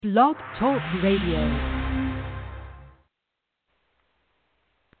Blog Talk Radio.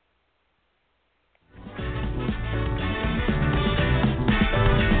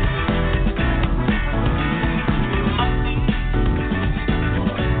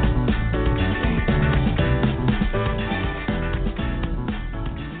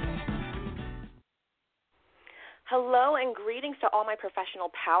 Hello and greetings to all my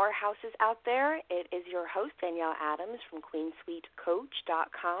professional powerhouses out there. It is your host, Danielle Adams from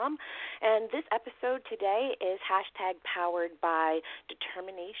QueenSuiteCOACH.com. And this episode today is #powered by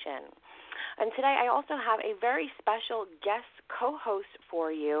determination. And today I also have a very special guest co-host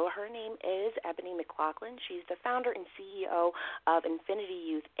for you. Her name is Ebony McLaughlin. She's the founder and CEO of Infinity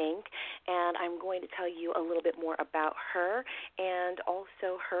Youth, Inc., and I'm going to tell you a little bit more about her and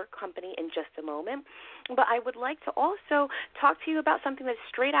also her company in just a moment. But I would like to also talk to you about something that's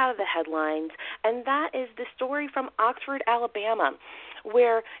straight out of the headlines, and that is the story from Oxford, Alabama,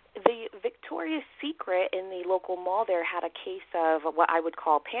 where the Victoria's Secret in the local mall there had a case of what I would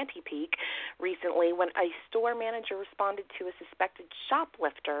call panty peek recently when a store manager responded to a suspected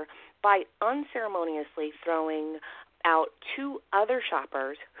shoplifter by unceremoniously throwing out two other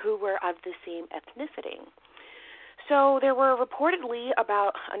shoppers who were of the same ethnicity. So there were reportedly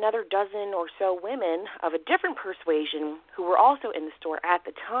about another dozen or so women of a different persuasion who were also in the store at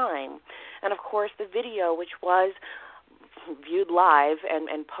the time. And, of course, the video, which was viewed live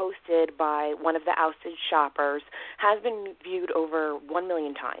and posted by one of the ousted shoppers, has been viewed over 1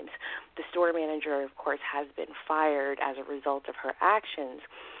 million times. The store manager, of course, has been fired as a result of her actions.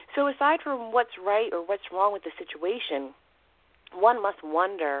 So aside from what's right or what's wrong with the situation, one must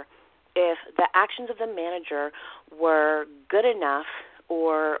wonder if the actions of the manager were good enough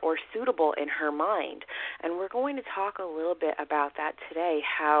or suitable in her mind. And we're going to talk a little bit about that today,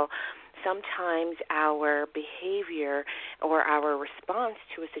 how sometimes our behavior or our response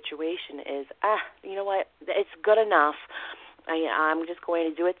to a situation is, you know what, it's good enough. I'm just going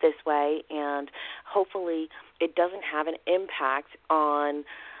to do it this way, and hopefully it doesn't have an impact on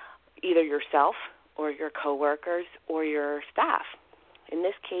either yourself or your coworkers or your staff. In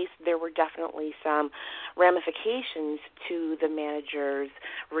this case, there were definitely some ramifications to the manager's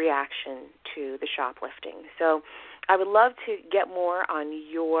reaction to the shoplifting. So I would love to get more on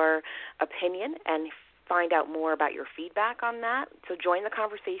your opinion and find out more about your feedback on that. So join the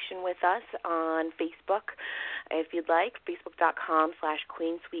conversation with us on Facebook if you'd like,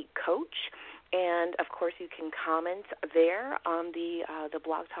 facebook.com/QueenSuiteCOACH. And, of course, you can comment there on the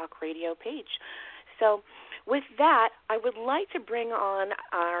Blog Talk Radio page. So with that, I would like to bring on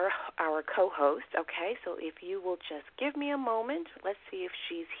our co-host, okay? So if you will just give me a moment. Let's see if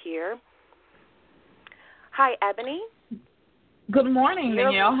she's here. Hi, Ebony. Good morning,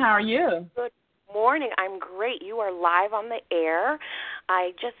 Danielle. How are you? Good morning. I'm great. You are live on the air.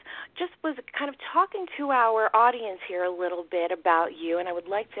 I just was kind of talking to our audience here a little bit about you, and I would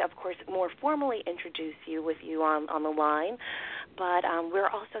like to, of course, more formally introduce you with you on the line. But we're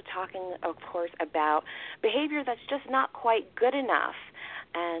also talking, of course, about behavior that's just not quite good enough.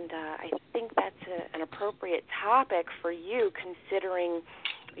 And I think that's an appropriate topic for you, considering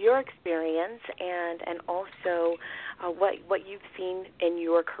your experience and also what you've seen in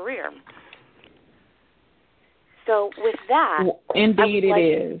your career. So with that, indeed it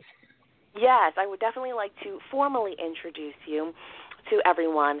is. Yes, I would definitely like to formally introduce you to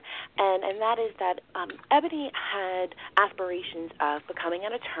everyone, and that is that Ebony had aspirations of becoming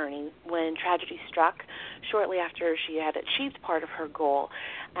an attorney when tragedy struck shortly after she had achieved part of her goal.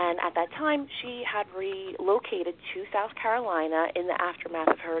 And at that time, she had relocated to South Carolina in the aftermath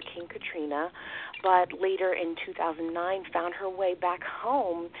of Hurricane Katrina, but later in 2009 found her way back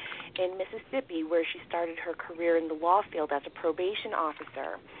home in Mississippi, where she started her career in the law field as a probation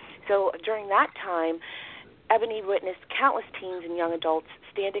officer. So during that time, Ebony witnessed countless teens and young adults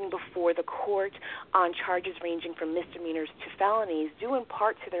standing before the court on charges ranging from misdemeanors to felonies, due in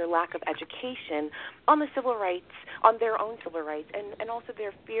part to their lack of education on the civil rights, on their own civil rights, and also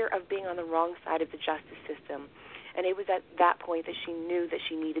their fear of being on the wrong side of the justice system. And it was at that point that she knew that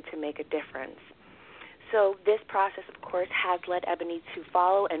she needed to make a difference. So this process, of course, has led Ebony to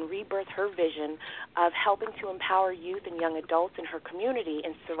follow and rebirth her vision of helping to empower youth and young adults in her community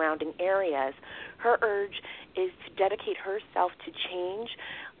and surrounding areas. Her urge is to dedicate herself to change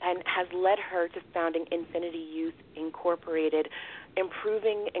and has led her to founding Infinity Youth Incorporated,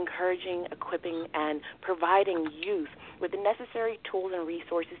 improving, encouraging, equipping, and providing youth with the necessary tools and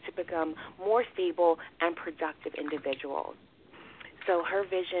resources to become more stable and productive individuals. So her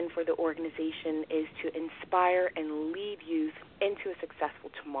vision for the organization is to inspire and lead youth into a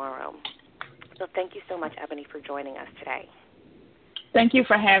successful tomorrow. So thank you so much, Ebony, for joining us today. Thank you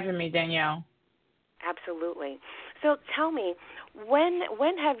for having me, Danielle. Absolutely. So tell me, when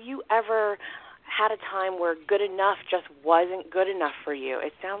have you ever had a time where good enough just wasn't good enough for you?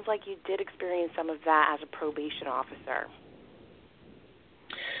 It sounds like you did experience some of that as a probation officer.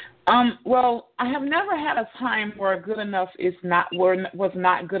 Well, I have never had a time where good enough was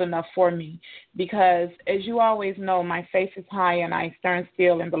not good enough for me, because, as you always know, my faith is high and I stand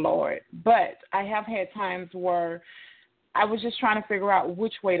still in the Lord. But I have had times where I was just trying to figure out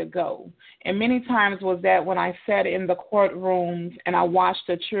which way to go. And many times was that when I sat in the courtrooms and I watched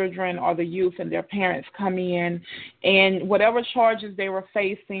the children or the youth and their parents come in, and whatever charges they were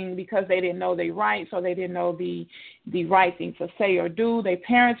facing, because they didn't know their rights or they didn't know the right thing to say or do, their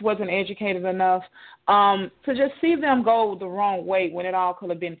parents wasn't educated enough to just see them go the wrong way when it all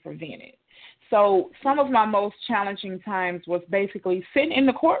could have been prevented. So some of my most challenging times was basically sitting in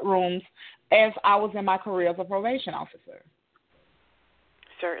the courtrooms as I was in my career as a probation officer.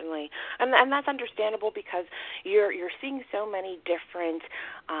 Certainly, and that's understandable, because you're seeing so many different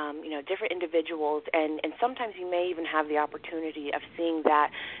different individuals, and sometimes you may even have the opportunity of seeing that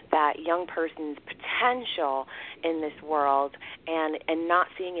young person's potential in this world, and not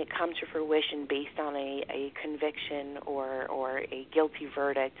seeing it come to fruition based on a conviction or a guilty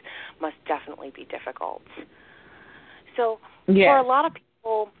verdict must definitely be difficult. So for a lot of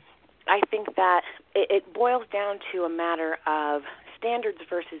people, I think that it boils down to a matter of standards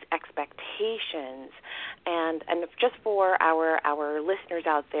versus expectations, and just for our listeners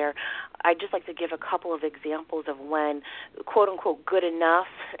out there, I'd just like to give a couple of examples of when quote unquote good enough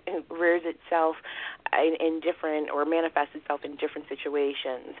rears itself in different, or manifests itself in different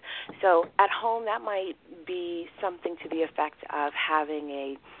situations. So at home, that might be something to the effect of having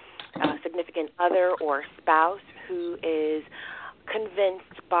a significant other or spouse who is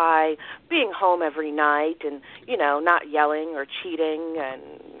convinced by being home every night and, not yelling or cheating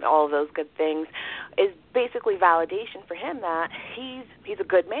and all of those good things is basically validation for him that he's a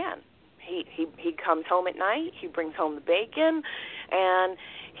good man. He comes home at night, he brings home the bacon, and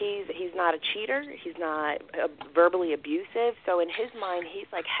he's not a cheater, he's not verbally abusive. So in his mind, he's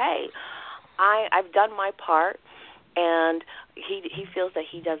like, hey, I've done my part. And he feels that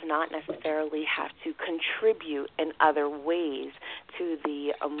he does not necessarily have to contribute in other ways to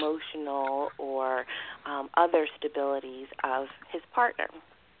the emotional or other stabilities of his partner.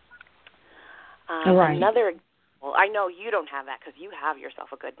 Right. Another example, I know you don't have that because you have yourself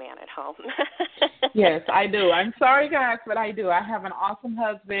a good man at home. Yes, I do. I'm sorry, guys, but I do. I have an awesome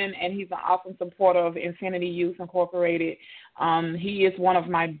husband, and he's an awesome supporter of Infinity Youth Incorporated. He is one of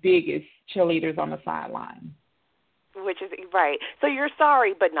my biggest cheerleaders on the sideline. Which is right. So you're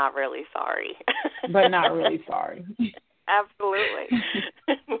sorry, but not really sorry. But not really sorry. Absolutely.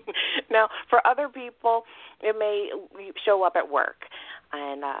 Now, for other people, it may show up at work.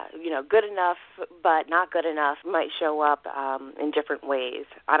 And, good enough but not good enough might show up in different ways.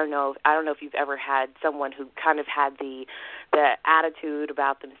 I don't know if you've ever had someone who kind of had the attitude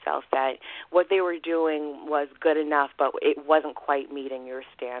about themselves that what they were doing was good enough, but it wasn't quite meeting your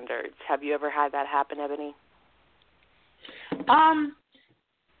standards. Have you ever had that happen, Ebony? I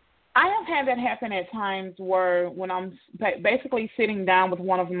have had that happen at times where when I'm basically sitting down with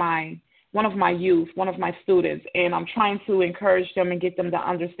one of my youth, one of my students, and I'm trying to encourage them and get them to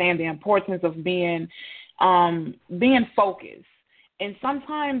understand the importance of being focused. And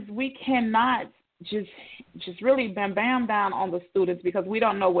sometimes we cannot just really bam down on the students because we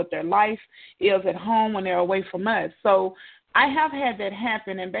don't know what their life is at home when they're away from us. So I have had that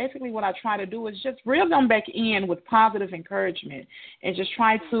happen, and basically what I try to do is just reel them back in with positive encouragement and just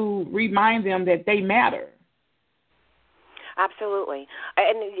try to remind them that they matter. Absolutely.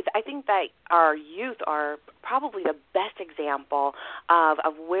 And I think that our youth are probably the best example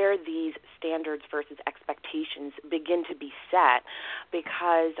of where these standards versus expectations begin to be set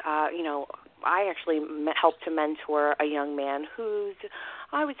because, I actually helped to mentor a young man who's,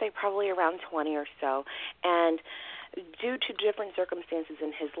 I would say, probably around 20 or so, and due to different circumstances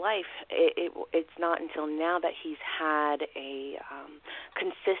in his life, it's not until now that he's had a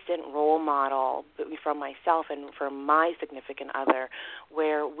consistent role model from myself and from my significant other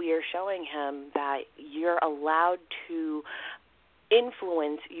where we are showing him that you're allowed to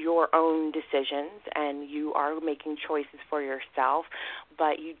influence your own decisions and you are making choices for yourself,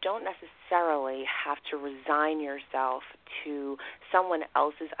 but you don't necessarily have to resign yourself to someone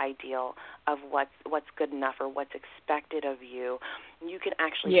else's ideal of what's good enough or what's expected of you. You can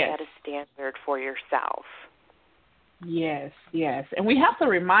actually set a standard for yourself. Yes. And we have to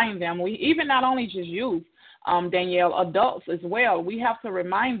remind them, even not only just youth, Danielle, adults as well, we have to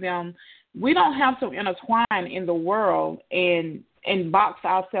remind them we don't have to intertwine in the world and and box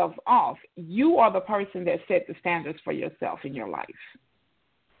ourselves off. You are the person that set the standards for yourself in your life.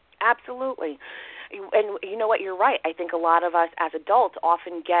 Absolutely. And you know what, you're right. I think a lot of us as adults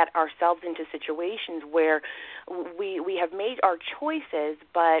often get ourselves into situations where we have made our choices,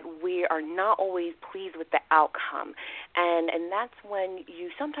 but we are not always pleased with the outcome. And that's when you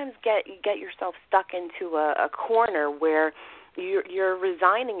sometimes get yourself stuck into a corner where you're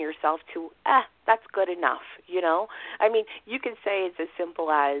resigning yourself to, that's good enough, you know? I mean, you could say it's as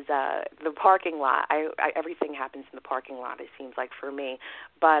simple as the parking lot. Everything happens in the parking lot, it seems like, for me.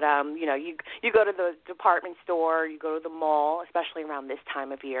 But, you know, you go to the department store, you go to the mall, especially around this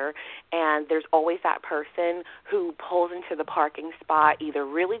time of year, and there's always that person who pulls into the parking spot either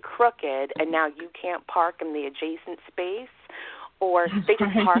really crooked, and now you can't park in the adjacent space, or they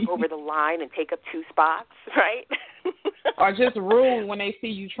just park over the line and take up 2 spots, right? Or just rude when they see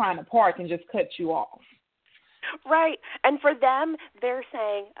you trying to park and just cut you off. Right. And for them, they're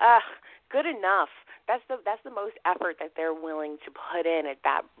saying, good enough. That's the most effort that they're willing to put in at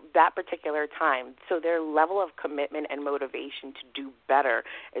that particular time. So their level of commitment and motivation to do better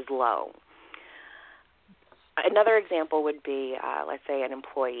is low. Another example would be, let's say, an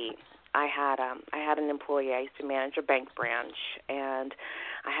employee. I had an employee. I used to manage a bank branch, and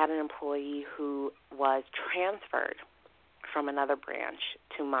I had an employee who was transferred from another branch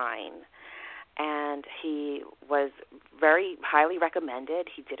to mine, and he was very highly recommended.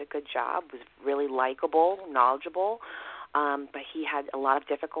 He did a good job, was really likable, knowledgeable, but he had a lot of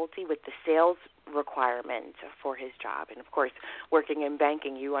difficulty with the sales requirement for his job. And, of course, working in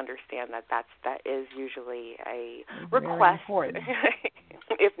banking, you understand that is usually a request,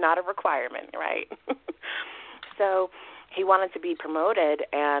 if not a requirement, right? So he wanted to be promoted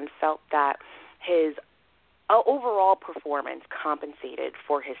and felt that his overall performance compensated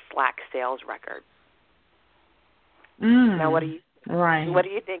for his slack sales record. Now, what do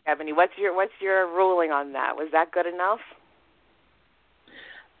you think, Ebony? What's your ruling on that? Was that good enough?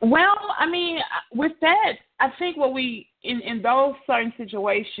 Well, I mean, with that, I think in those certain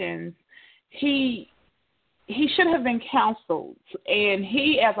situations, he should have been counseled, and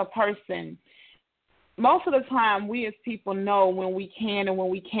he as a person, most of the time we as people know when we can and when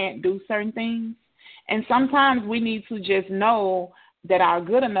we can't do certain things, and sometimes we need to just know that our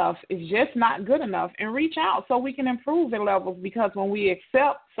good enough is just not good enough and reach out so we can improve the levels, because when we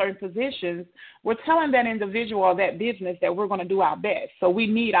accept certain positions, we're telling that individual or that business that we're going to do our best. So we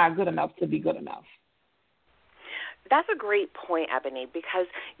need our good enough to be good enough. That's a great point, Ebony, because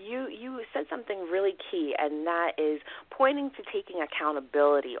you said something really key, and that is pointing to taking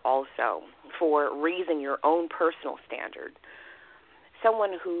accountability also for raising your own personal standard.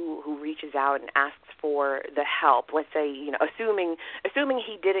 Someone who reaches out and asks for the help, let's say, you know, assuming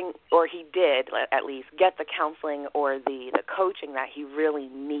he didn't, or he did at least get the counseling or the coaching that he really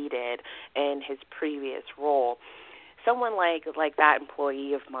needed in his previous role. Someone like that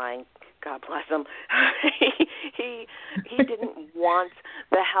employee of mine, God bless him, he didn't want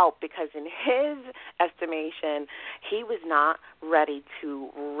the help because in his estimation, he was not ready to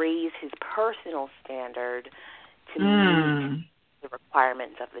raise his personal standard to meet the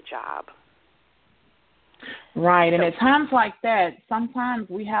requirements of the job. Right, and at times like that, sometimes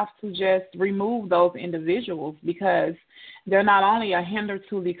we have to just remove those individuals because they're not only a hinder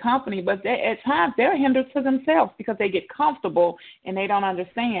to the company, but at times they're a hinder to themselves because they get comfortable and they don't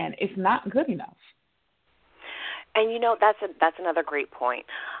understand it's not good enough. And, you know, that's another great point.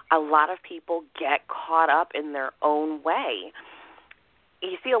 A lot of people get caught up in their own way.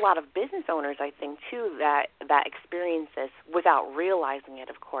 You see a lot of business owners, I think, too, that experience this without realizing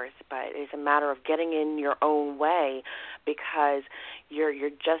it, of course, but it's a matter of getting in your own way because you're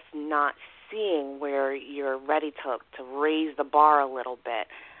just not seeing where you're ready to raise the bar a little bit.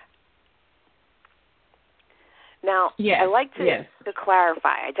 Now, yes, I'd like to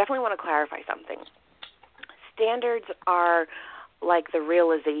clarify. I definitely want to clarify something. Standards are like the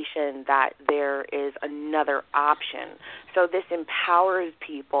realization that there is another option. So this empowers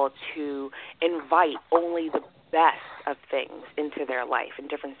people to invite only the best of things into their life in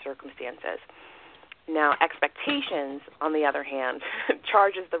different circumstances. Now, expectations, on the other hand,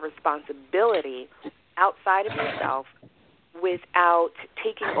 charges the responsibility outside of yourself without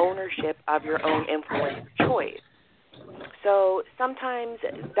taking ownership of your own influence or choice. So sometimes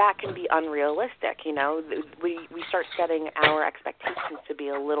that can be unrealistic, you know. We start setting our expectations to be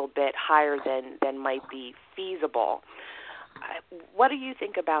a little bit higher than might be feasible. What do you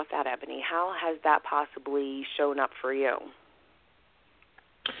think about that, Ebony? How has that possibly shown up for you?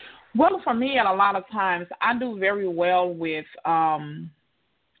 Well, for me, a lot of times, I do very well with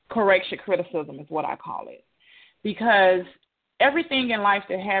correction, criticism is what I call it. Because everything in life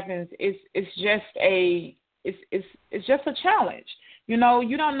that happens is just it's just a challenge. You know,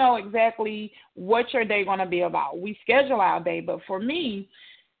 you don't know exactly what your day going to be about. We schedule our day, but for me,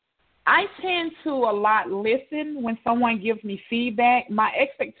 I tend to a lot listen when someone gives me feedback. My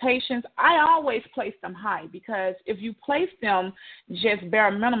expectations, I always place them high, because if you place them just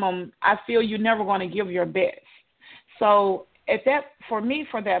bare minimum, I feel you're never going to give your best. So for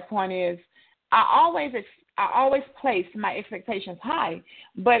that point is, I always place my expectations high,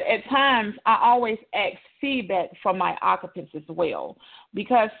 but at times I always ask feedback from my occupants as well,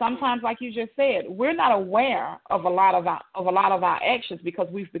 because sometimes, like you just said, we're not aware of a lot of our actions because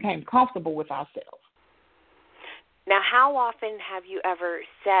we've become comfortable with ourselves. Now, how often have you ever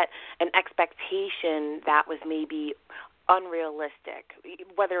set an expectation that was maybe unrealistic,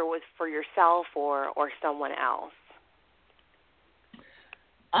 whether it was for yourself or someone else?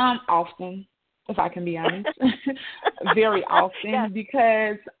 Often, if I can be honest, very often, yes.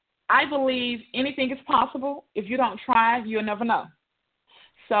 Because I believe anything is possible. If you don't try, you'll never know.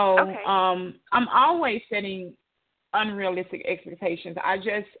 So okay. I'm always setting unrealistic expectations.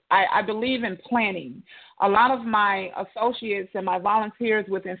 I believe in planning. A lot of my associates and my volunteers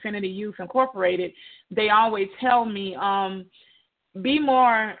with Infinity Youth Incorporated, they always tell me, be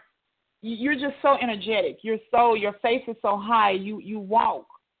more, you're just so energetic. Your face is so high. You walk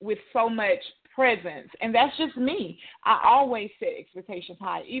with so much presence, and that's just me. I always set expectations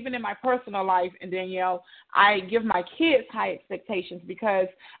high, even in my personal life. And Danielle, I give my kids high expectations because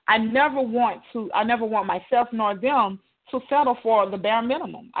I never want myself nor them to settle for the bare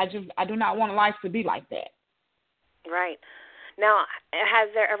minimum. I do not want life to be like that. Right. Now, has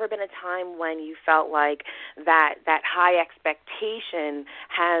there ever been a time when you felt like that high expectation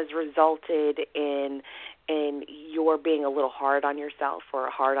has resulted in your being a little hard on yourself or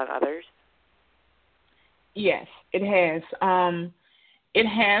hard on others? Yes, it has. It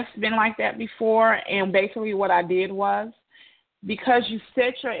has been like that before, and basically what I did was, because you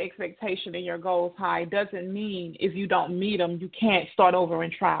set your expectation and your goals high, doesn't mean if you don't meet them, you can't start over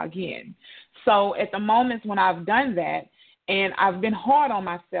and try again. So at the moments when I've done that and I've been hard on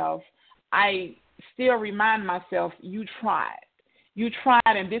myself, I still remind myself, you tried. You tried,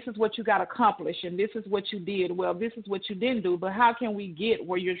 and this is what you got accomplished, and this is what you did. Well, this is what you didn't do, but how can we get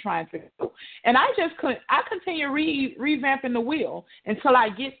where you're trying to go? And I continue revamping the wheel until I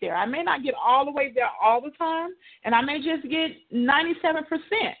get there. I may not get all the way there all the time, and I may just get 97%,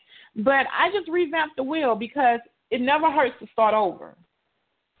 but I just revamp the wheel because it never hurts to start over.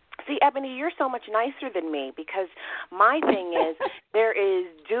 See, Ebony, you're so much nicer than me, because my thing is there is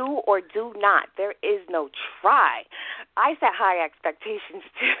do or do not. There is no try. I set high expectations,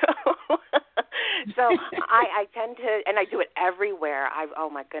 too. So I tend to, and I do it everywhere. Oh,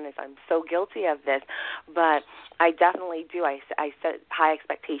 my goodness, I'm so guilty of this. But I definitely do. I set high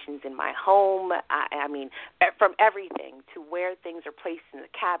expectations in my home. I mean, from everything to where things are placed in the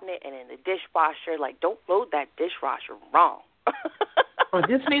cabinet and in the dishwasher. Like, don't load that dishwasher wrong. Or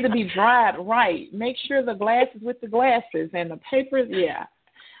this needs to be dried right. Make sure the glass is with the glasses and the papers. Yeah,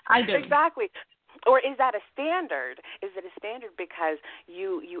 I do. Exactly. Or is that a standard? Is it a standard because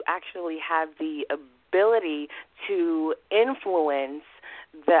you actually have the ability to influence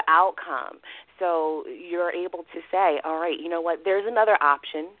the outcome? So you're able to say, all right, you know what, there's another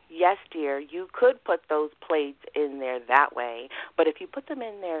option. Yes, dear, you could put those plates in there that way, but if you put them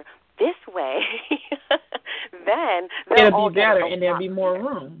in there this way, then it'll be better and there'll be more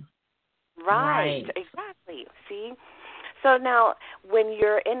room. Right, exactly. See? So now when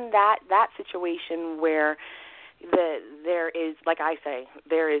you're in that situation where there is, like I say,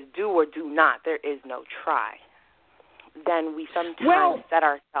 there is do or do not, there is no try, then we sometimes set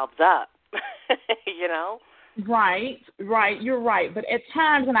ourselves up, you know? Right, you're right. But at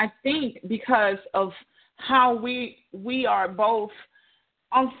times, and I think because of how we are both,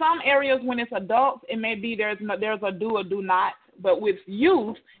 on some areas when it's adults, it may be there's a do or do not. But with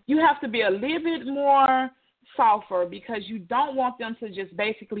youth, you have to be a little bit more softer because you don't want them to just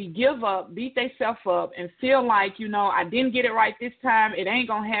basically give up, beat themselves up, and feel like, I didn't get it right this time. It ain't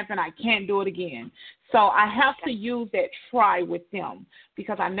going to happen. I can't do it again. So I have to use that try with them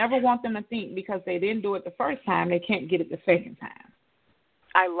because I never want them to think because they didn't do it the first time, they can't get it the second time.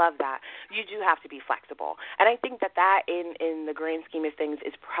 I love that. You do have to be flexible. And I think that in the grand scheme of things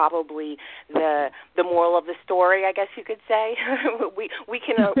is probably the moral of the story, I guess you could say. we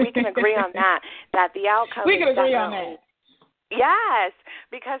can agree on that the outcome we can agree on that. Yes,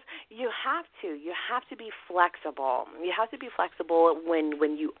 because you have to be flexible. You have to be flexible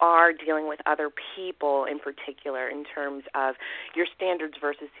when you are dealing with other people in particular in terms of your standards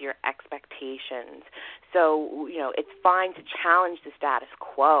versus your expectations. So, it's fine to challenge the status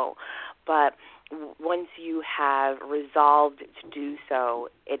quo, but once you have resolved to do so,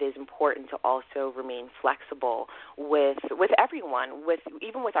 it is important to also remain flexible with everyone,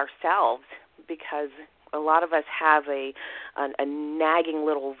 even with ourselves, because a lot of us have a nagging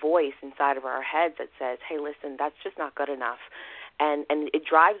little voice inside of our heads that says, hey, listen, that's just not good enough. And it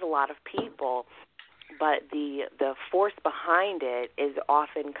drives a lot of people, but the force behind it is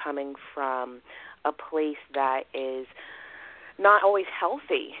often coming from a place that is not always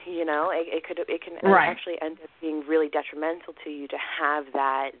healthy. It can Right. actually end up being really detrimental to you to have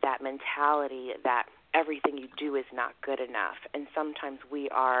that mentality that everything you do is not good enough. And sometimes we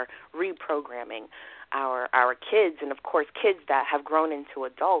are reprogramming our kids, and of course kids that have grown into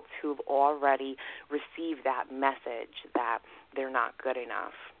adults who've already received that message that they're not good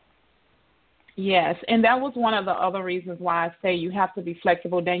enough. Yes, and that was one of the other reasons why I say you have to be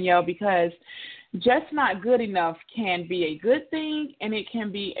flexible, Danielle, because just not good enough can be a good thing and it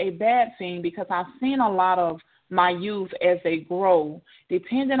can be a bad thing, because I've seen a lot of my youth as they grow,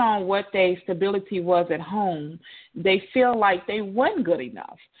 depending on what their stability was at home, they feel like they weren't good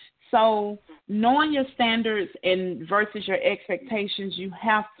enough. So knowing your standards and versus your expectations, you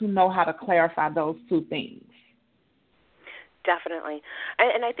have to know how to clarify those two things. Definitely.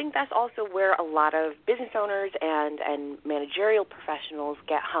 And I think that's also where a lot of business owners and managerial professionals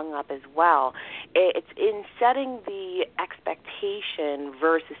get hung up as well. It's in setting the expectation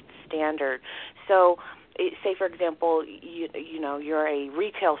versus the standard. So say, for example, you're a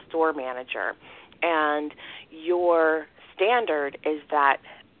retail store manager, and your standard is that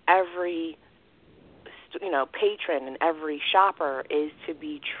every patron and every shopper is to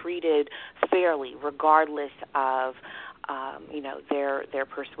be treated fairly, regardless of their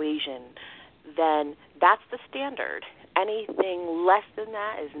persuasion. Then that's the standard. Anything less than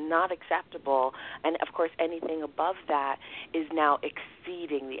that is not acceptable, and of course, anything above that is now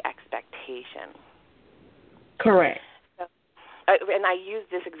exceeding the expectation. Correct. And I use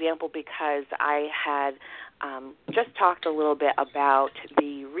this example because I had just talked a little bit about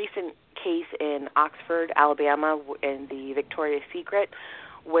the recent case in Oxford, Alabama, in the Victoria's Secret,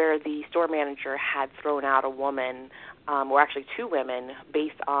 where the store manager had thrown out a woman, or actually two women,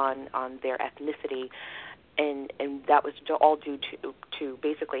 based on their ethnicity, and that was all due to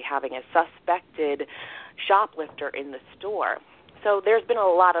basically having a suspected shoplifter in the store. So there's been a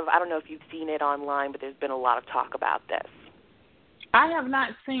lot of, I don't know if you've seen it online, but there's been a lot of talk about this. I have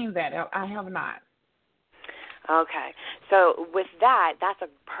not seen that. I have not. Okay. So with that, that's a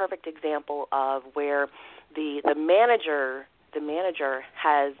perfect example of where the manager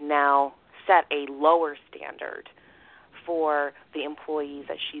has now set a lower standard for the employees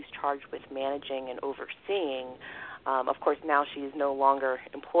that she's charged with managing and overseeing. Of course, now she is no longer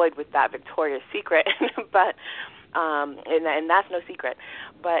employed with that Victoria's Secret, but and that's no secret.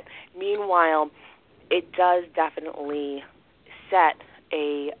 But meanwhile, it does definitely set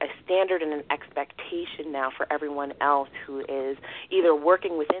a standard and an expectation now for everyone else who is either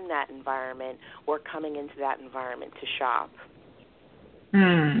working within that environment or coming into that environment to shop.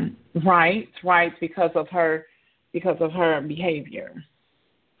 Right, because of her behavior.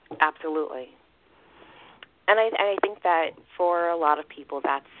 Absolutely. And I think that for a lot of people,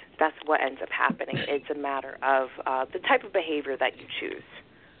 that's what ends up happening. It's a matter of the type of behavior that you choose.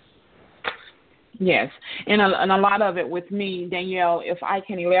 Yes, and a lot of it with me, Danielle, if I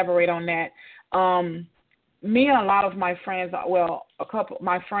can elaborate on that, me and a lot of my friends,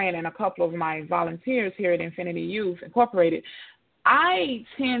 my friend and a couple of my volunteers here at Infinity Youth Incorporated, I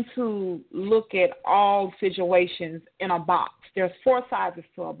tend to look at all situations in a box. There's 4 sizes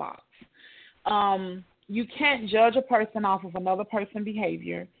to a box. You can't judge a person off of another person's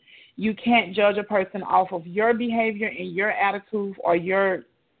behavior. You can't judge a person off of your behavior and your attitude or your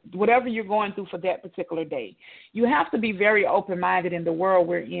whatever you're going through for that particular day. You have to be very open-minded in the world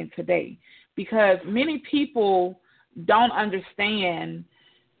we're in today, because many people don't understand.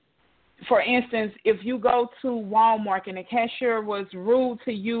 For instance, if you go to Walmart and the cashier was rude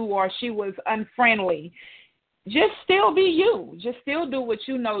to you or she was unfriendly, just still be you. Just still do what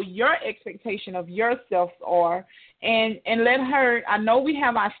you know your expectation of yourself are, and let her. I know we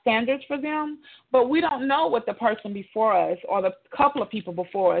have our standards for them, but we don't know what the person before us or the couple of people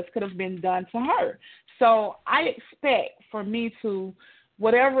before us could have been done to her. So I expect for me to,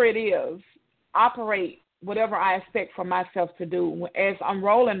 whatever it is, operate whatever I expect for myself to do as I'm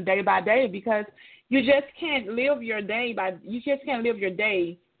rolling day by day, because You just can't live your day by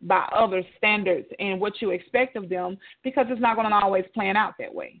other standards and what you expect of them, because it's not going to always plan out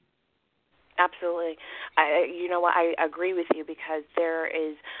that way. Absolutely. I agree with you, because there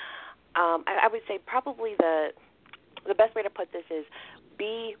is, I would say probably the best way to put this is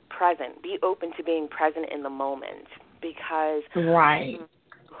be present, be open to being present in the moment, because right.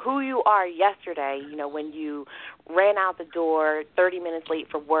 Who you are yesterday, when you ran out the door 30 minutes late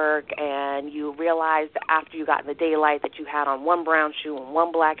for work and you realized after you got in the daylight that you had on one brown shoe and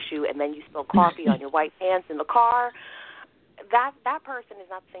one black shoe, and then you spilled coffee on your white pants in the car, that person is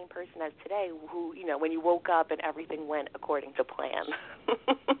not the same person as today who, when you woke up and everything went according to plan.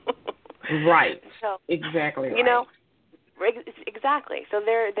 Right. So, exactly right. Exactly. So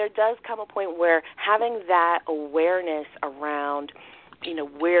there does come a point where having that awareness around,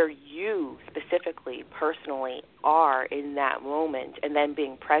 where you specifically, personally are in that moment, and then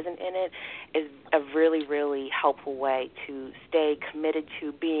being present in it, is a really, really helpful way to stay committed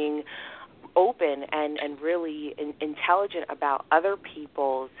to being open and really intelligent about other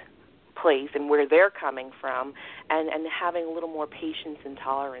people's place and where they're coming from, and having a little more patience and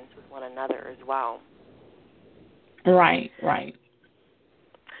tolerance with one another as well. Right.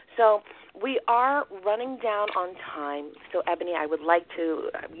 So we are running down on time. So, Ebony, I would like to,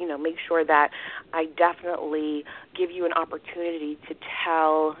 make sure that I definitely give you an opportunity to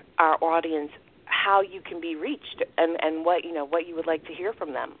tell our audience how you can be reached and what you would like to hear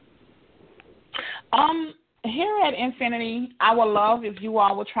from them. Here at Infinity, I would love if you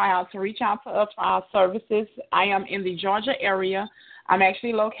all would try to reach out to us for our services. I am in the Georgia area. I'm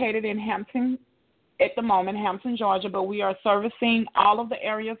actually located in Hampton at the moment, Hampton, Georgia, but we are servicing all of the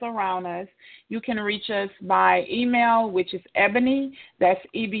areas around us. You can reach us by email, which is Ebony, that's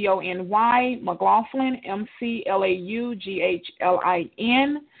EBONY, McLaughlin,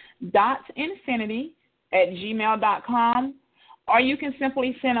 MCLAUGHLIN, .infinity@gmail.com, or you can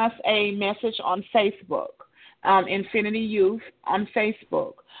simply send us a message on Facebook, Infinity Youth on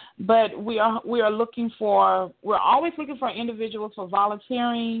Facebook. But we're always looking for individuals for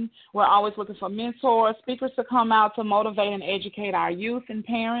volunteering. We're always looking for mentors, speakers to come out to motivate and educate our youth and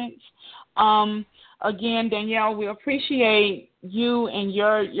parents. Again, Danielle, we appreciate you and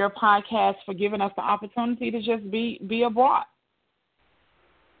your podcast for giving us the opportunity to just be abroad.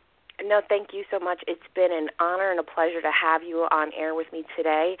 No, thank you so much. It's been an honor and a pleasure to have you on air with me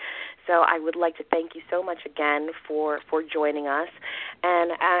today. So I would like to thank you so much again for joining us.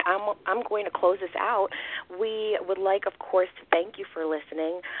 And I'm going to close this out. We would like, of course, to thank you for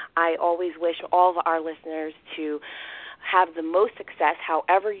listening. I always wish all of our listeners to have the most success,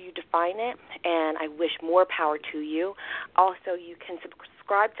 however you define it, and I wish more power to you. Also, you can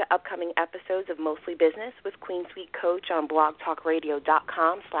subscribe to upcoming episodes of Mostly Business with QueenSuiteCOACH on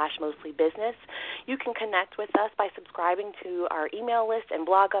blogtalkradio.com/mostlybusiness. You can connect with us by subscribing to our email list and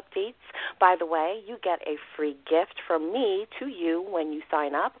blog updates. By the way, you get a free gift from me to you when you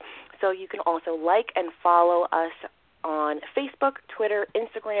sign up. So you can also like and follow us on Facebook, Twitter,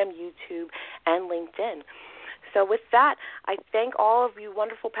 Instagram, YouTube, and LinkedIn. So with that, I thank all of you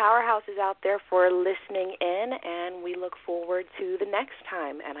wonderful powerhouses out there for listening in, and we look forward to the next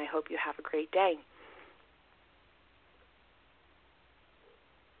time, and I hope you have a great day.